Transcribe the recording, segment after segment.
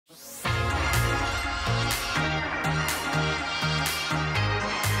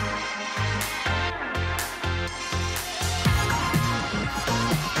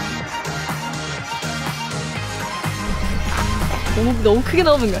너무 크게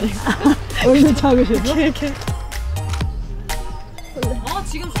나오는 거 아니야? 얼굴 작으셔서? 이렇게. 아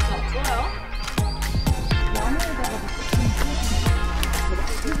지금 좋아요.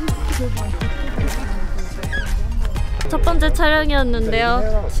 첫 번째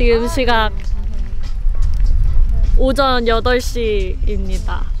촬영이었는데요. 지금 시각 오전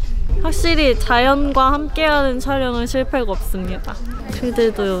 8시입니다. 확실히 자연과 함께하는 촬영은 실패가 없습니다.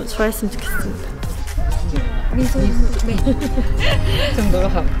 필들도 좋아했으면 좋겠습니다. 미소. 네. 정도로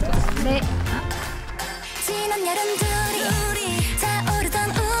하고. 네. 지난 여름 둘이 타오르던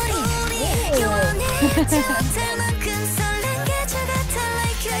우리 영원해질 만큼 설렌 계절 같아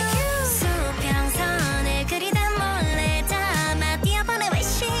like you. 수평선을 그리다 몰래 담아 띄어보내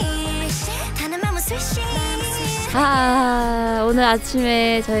wish 다른 마음은 스위시. 오늘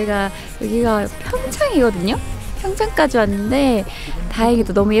아침에 저희가 여기가 평창이거든요? 평창까지 왔는데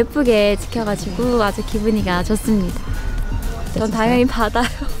다행히도 너무 예쁘게 지켜가지고 아주 기분이가 좋습니다. 전 당연히 바다요.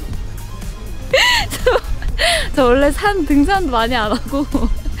 저 원래 산 등산도 많이 안 하고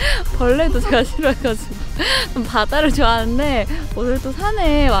벌레도 제가 싫어해가지고 바다를 좋아하는데 오늘 또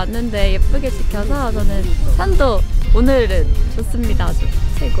산에 왔는데 예쁘게 지켜서 저는 산도 오늘은 좋습니다. 아주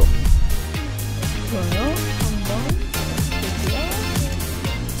최고. 좋아요.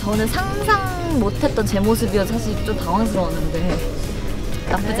 저는 상상 못했던 제 모습이어서 사실 좀 당황스러웠는데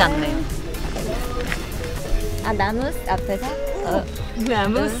나쁘지 않네요. 나무스 앞에서?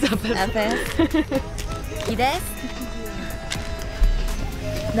 나무스 앞에서? 기대스?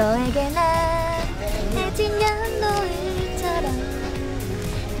 너에게 난 해진 연노을처럼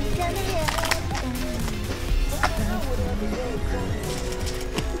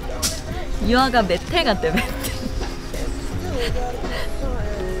유아가 메테 같대, 메테.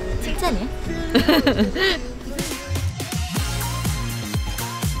 칭찬이야?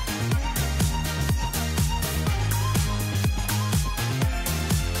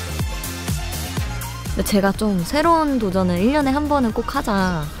 제가 좀 새로운 도전을 1년에 한 번은 꼭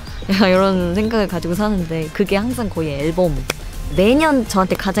하자 이런 생각을 가지고 사는데 그게 항상 거의 앨범 매년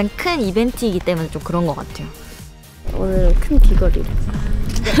저한테 가장 큰 이벤트이기 때문에 좀 그런 것 같아요. 오늘 큰 귀걸이를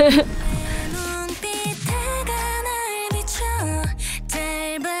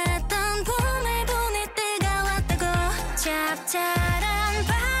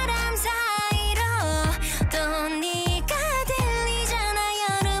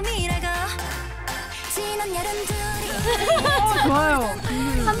좋아요.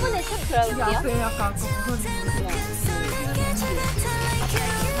 한 분에 딱 들어볼게요. 앞에 약간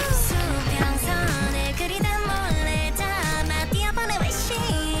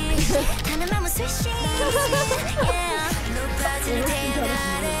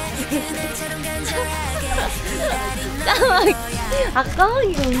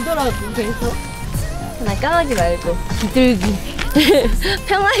까마귀가 울더라고. 그래서 나 까마귀 말고 비둘기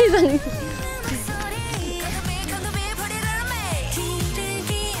평화의 상.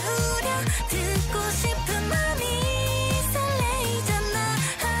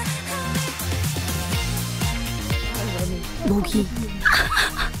 모기.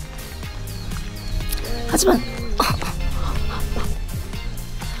 하지만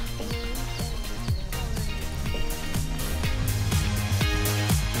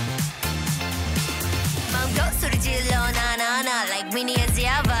마음껏 소리 질러 나나나 like minions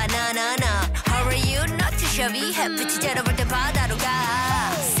바나나나 Hurry you not to shabby 햇빛이 째려볼 때 바다로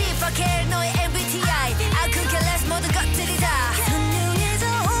가 See if I care 너의 MBTI I could care less 모든 것들이 다 선명해져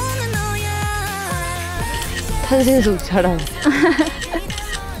오는 너야 탄생석 잘함.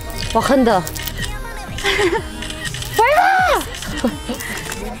 막 한다.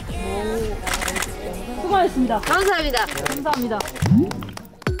 수고하셨습니다. 감사합니다. 감사합니다.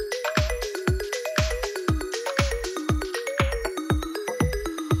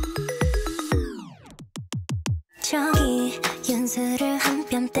 저기 연수를 한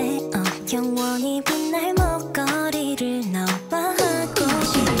뼘 떼어 영원히 빛날 목걸이를 너와 하고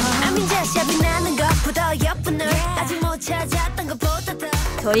싶어 아민자샤 빛나는 것보다 예쁜 널 아직 못 찾았던 것보다 더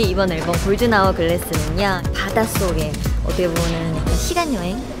저희 이번 앨범 골든 아워글래스는요 바닷속에 어떻게 보면 약간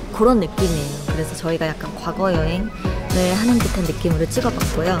시간여행 그런 느낌이에요. 그래서 저희가 약간 과거 여행을 하는 듯한 느낌으로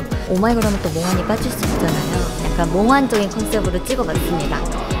찍어봤고요. 오마이걸 하면 또 몽환이 빠질 수 있잖아요. 약간 몽환적인 컨셉으로 찍어봤습니다.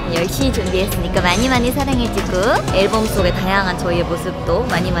 열심히 준비했으니까 많이 사랑해주고 앨범 속의 다양한 저희의 모습도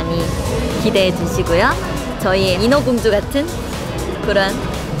많이 기대해 주시고요. 저희의 인어공주 같은 그런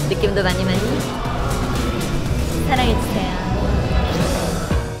느낌도 많이 사랑해주세요.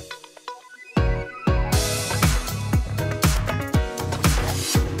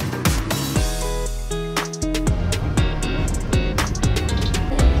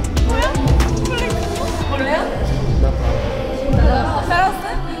 몰라요?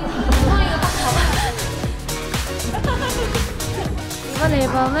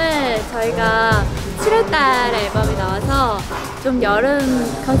 앨범은 저희가 7월달 앨범이 나와서 좀 여름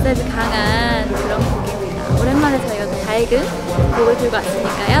컨셉이 강한 그런 곡입니다. 오랜만에 저희가 또 밝은 곡을 들고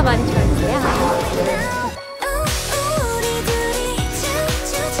왔으니까요. 많이 좋아해주세요.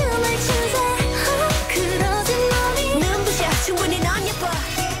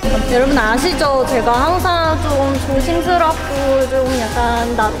 여러분 아시죠? 제가 항상 좀 조심스럽고 좀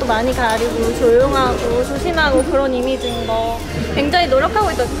약간 낯도 많이 가리고 조용하고 조심하고 그런 이미지인 거 굉장히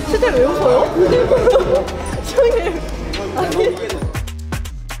노력하고 있다. 시대 왜 웃어요? 형님.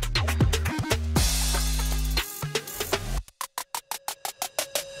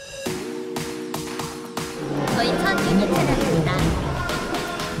 저희 첫 유닛 채널입니다.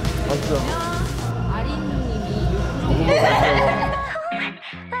 맞죠?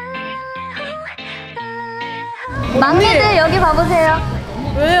 막내들 여기 봐보세요.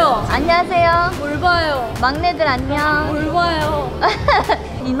 왜요? 안녕하세요. 뭘 봐요? 막내들 안녕. 뭘 봐요?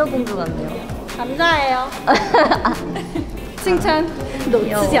 인어공주 같네요. 감사해요. 칭찬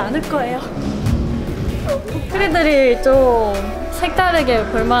놓치지 않을 거예요. 크리들이 좀 색다르게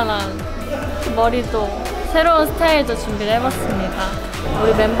볼만한 머리도 새로운 스타일도 준비를 해봤습니다.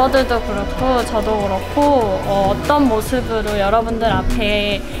 우리 멤버들도 그렇고 저도 그렇고 어떤 모습으로 여러분들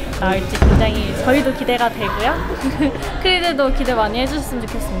앞에 나올지 굉장히 저희도 기대가 되고요. 크리들도 기대 많이 해주셨으면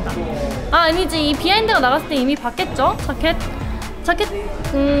좋겠습니다. 아 아니지, 이 비하인드가 나갔을 때 이미 봤겠죠? 자켓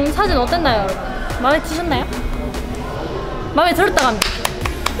사진 어땠나요 여러분? 마음에 드셨나요? 마음에 들었다고 합니다.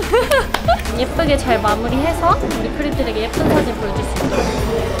 예쁘게 잘 마무리해서 우리 크리들에게 예쁜 사진 보여줄 수 있도록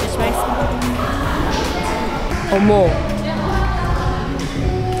열심히 하겠습니다. 어머,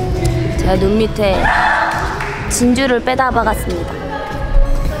 제가 눈 밑에 진주를 빼다 박았습니다.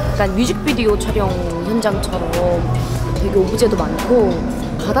 약간 뮤직비디오 촬영 현장처럼 되게 오브제도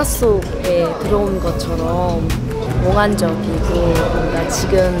많고 바닷속에 들어온 것처럼 몽환적이고 뭔가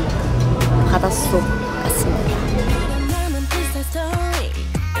지금 바닷속 같습니다.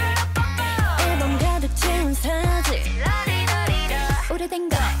 오래된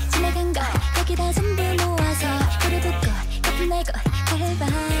거 지나간 거 여기다 전부 모아서 불을 붙고 거품 내고 해봐.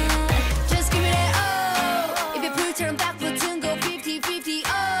 Just give me that oh 입에 불처럼 딱 붙은 거 50-50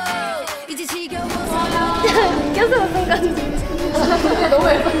 oh 이제 지겨워서 껴서 순간 너무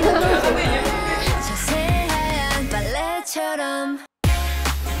저 새하얀 빨래처럼.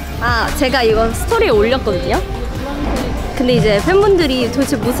 아, 제가 이거 스토리에 올렸거든요. 근데 이제 팬분들이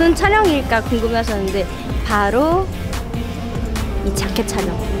도대체 무슨 촬영일까 궁금해하셨는데 바로 이 자켓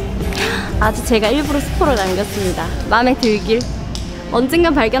촬영. 아주 제가 일부러 스포를 남겼습니다. 마음에 들길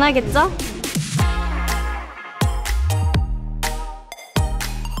언젠간 발견하겠죠?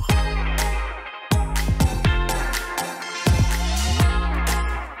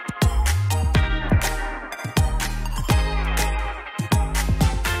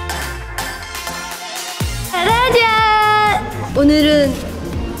 짜잔! 오늘은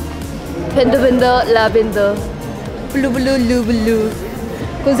밴더 라벤더 블루블루 루블루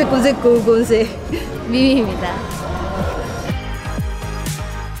곤색 고곤색 미미입니다.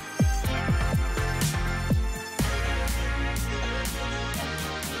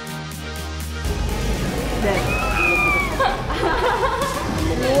 네.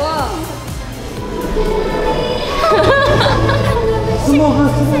 우와.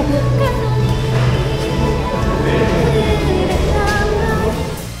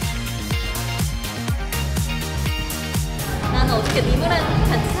 나는 어떻게 님이랑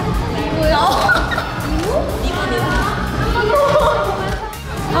같이 살았어? 뭐야? 니모?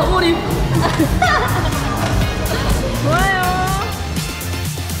 다몰입. 좋아요.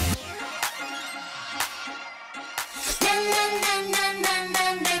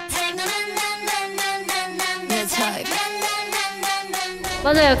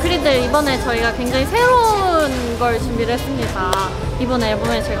 맞아요, 크리들 이번에 저희가 굉장히 새로운 걸 준비를 했습니다. 이번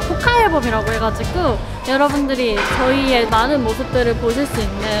앨범에 저희가 포카 앨범이라고 해가지고 여러분들이 저희의 많은 모습들을 보실 수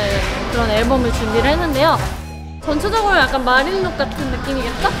있는 그런 앨범을 준비를 했는데요. 전체적으로 약간 마린룩 같은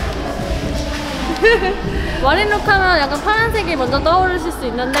느낌이겠죠? 마린룩 하면 약간 파란색이 먼저 떠오르실 수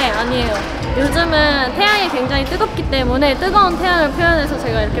있는데 아니에요. 요즘은 태양이 굉장히 뜨겁기 때문에 뜨거운 태양을 표현해서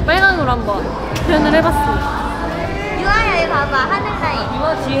제가 이렇게 빨강으로 한번 표현을 해봤습니다. 유아야, 이거 봐봐. 하늘 라인.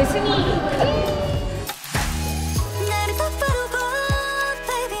 이거 뒤에 승희.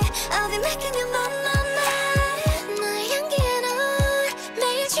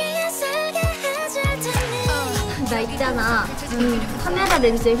 나 있잖아. 카메라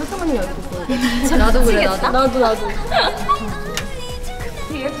렌즈에 효성 언니 얼굴 보여. 나도 그래, 나도. 나도.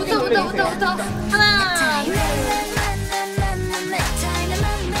 부터. 하나.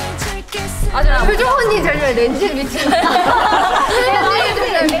 맞아, 효정 언니 전혀 렌즈에 미치는.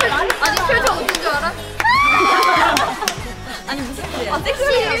 아니 표정 어떤 줄 알아? 아니 무슨 소리야?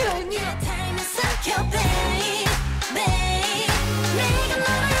 섹시해요.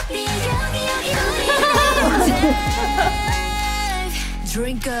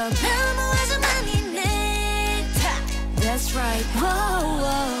 Drink up. That's right. Whoa,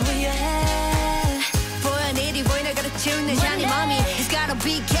 whoa, yeah. 보여 내리 보이나 가르치는 내 샤니 mommy. It's gotta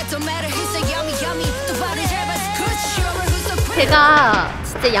be cat, don't matter. He's so yummy, yummy. 또 발을 잘 봐서 good sure who's so pretty. 제가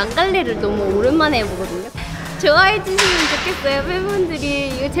진짜 양갈래를 너무 오랜만에 해보거든요. 좋아해 주시면 좋겠어요, 팬분들이.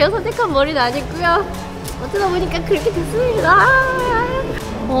 이거 제가 선택한 머리는 아니고요. 어쩌다 보니까 그렇게 됐습니다.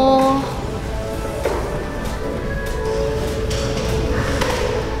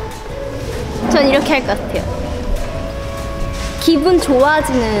 전 이렇게 할 것 같아요. 기분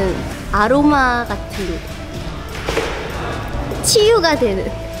좋아지는 아로마 같은 치유가 되는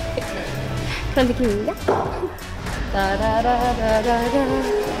그런 느낌입니다.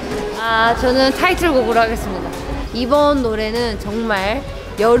 아, 저는 타이틀곡으로 하겠습니다. 이번 노래는 정말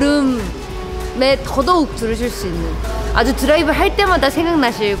여름에 더더욱 들으실 수 있는 아주 드라이브 할 때마다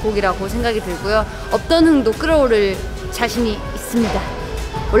생각나실 곡이라고 생각이 들고요. 없던 흥도 끌어오를 자신이 있습니다.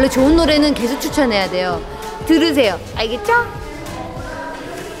 원래 좋은 노래는 계속 추천해야 돼요. 들으세요. 알겠죠?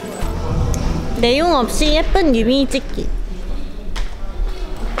 내용 없이 예쁜 유미 찍기.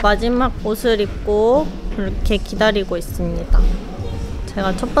 마지막 옷을 입고 이렇게 기다리고 있습니다.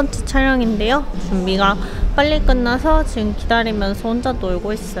 제가 첫 번째 촬영인데요. 준비가 빨리 끝나서 지금 기다리면서 혼자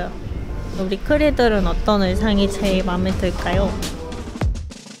놀고 있어요. 우리 크리들은 어떤 의상이 제일 마음에 들까요?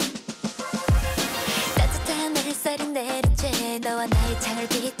 따뜻한 햇살이 내리쬐 너와 나의 창을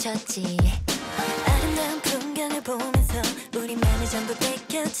비췄지. 아름다운 풍경을 보면서 우리만의 전부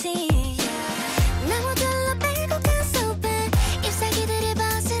뺏겼지. 나무들로 빼고 간 소배 잎사귀들이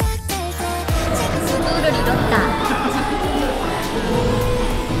바스락될 때 작은 누구를 잃었다.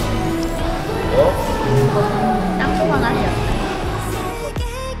 땅콩만 하셨다.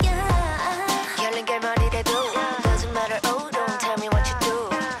 열린 결말이래도 거짓말을 oh don't tell me what you do.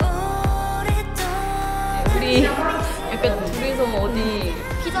 오랫동안 우리 약간 둘이서 어디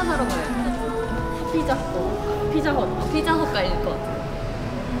피자 사러 가요. 피자헛 가일 것 같아.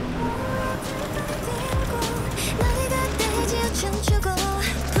 너를 곁에 지어 춤추고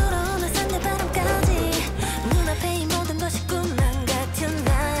불어오는 산내바람까지 눈앞에 이 모든 것이 꿈만 같은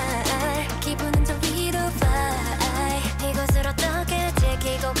날 기분은 좀 위로 fly 이곳을 어떻게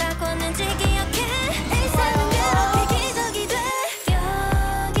지키고 갖고 왔는지 기억해 일상은 그렇게 기적이 돼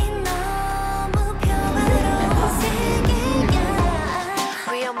여긴 너무 평화로운 세계야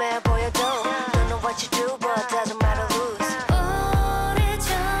위험해 보여도 don't know what you do but doesn't matter lose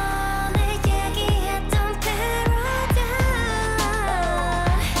오래전에 얘기했던 paradise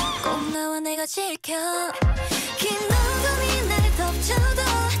꼭 너와 내가 지켜 긴 어둠이 나를 덮쳐도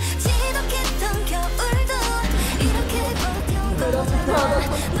지독했던 겨울도 이렇게 버텨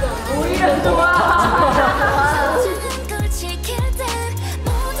오히려 좋아 걸 지킬 땐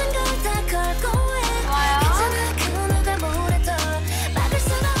모든 걸 다 걸고 해 괜찮아 그 누가 뭐래도 막을 순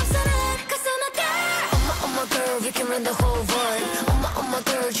없어 난 Cause I'm a girl Oh my girl we can run the whole world Oh my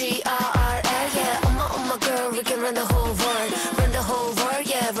girl G-R-R-L yeah Oh my girl we can run the whole world Run the whole world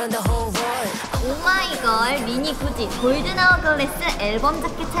yeah run the whole world 오마이걸 미니 9집 골든 아워글래스 앨범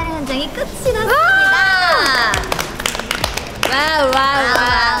자켓 촬영 현장이 끝이 났습니다. 와우, 와우,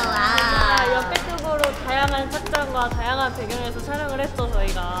 와우. 아, 역대급으로 다양한 착장과 다양한 배경에서 촬영을 했죠,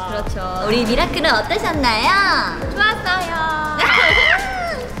 저희가. 그렇죠. 우리 미라클은 어떠셨나요? 좋았어요.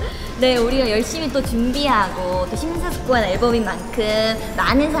 네, 우리가 열심히 또 준비하고 또 심사숙고한 앨범인 만큼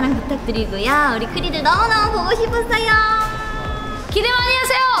많은 사랑 부탁드리고요. 우리 크리들 너무너무 보고 싶었어요. 기대 많이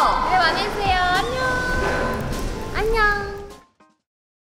하세요. 네, 많이 해주세요.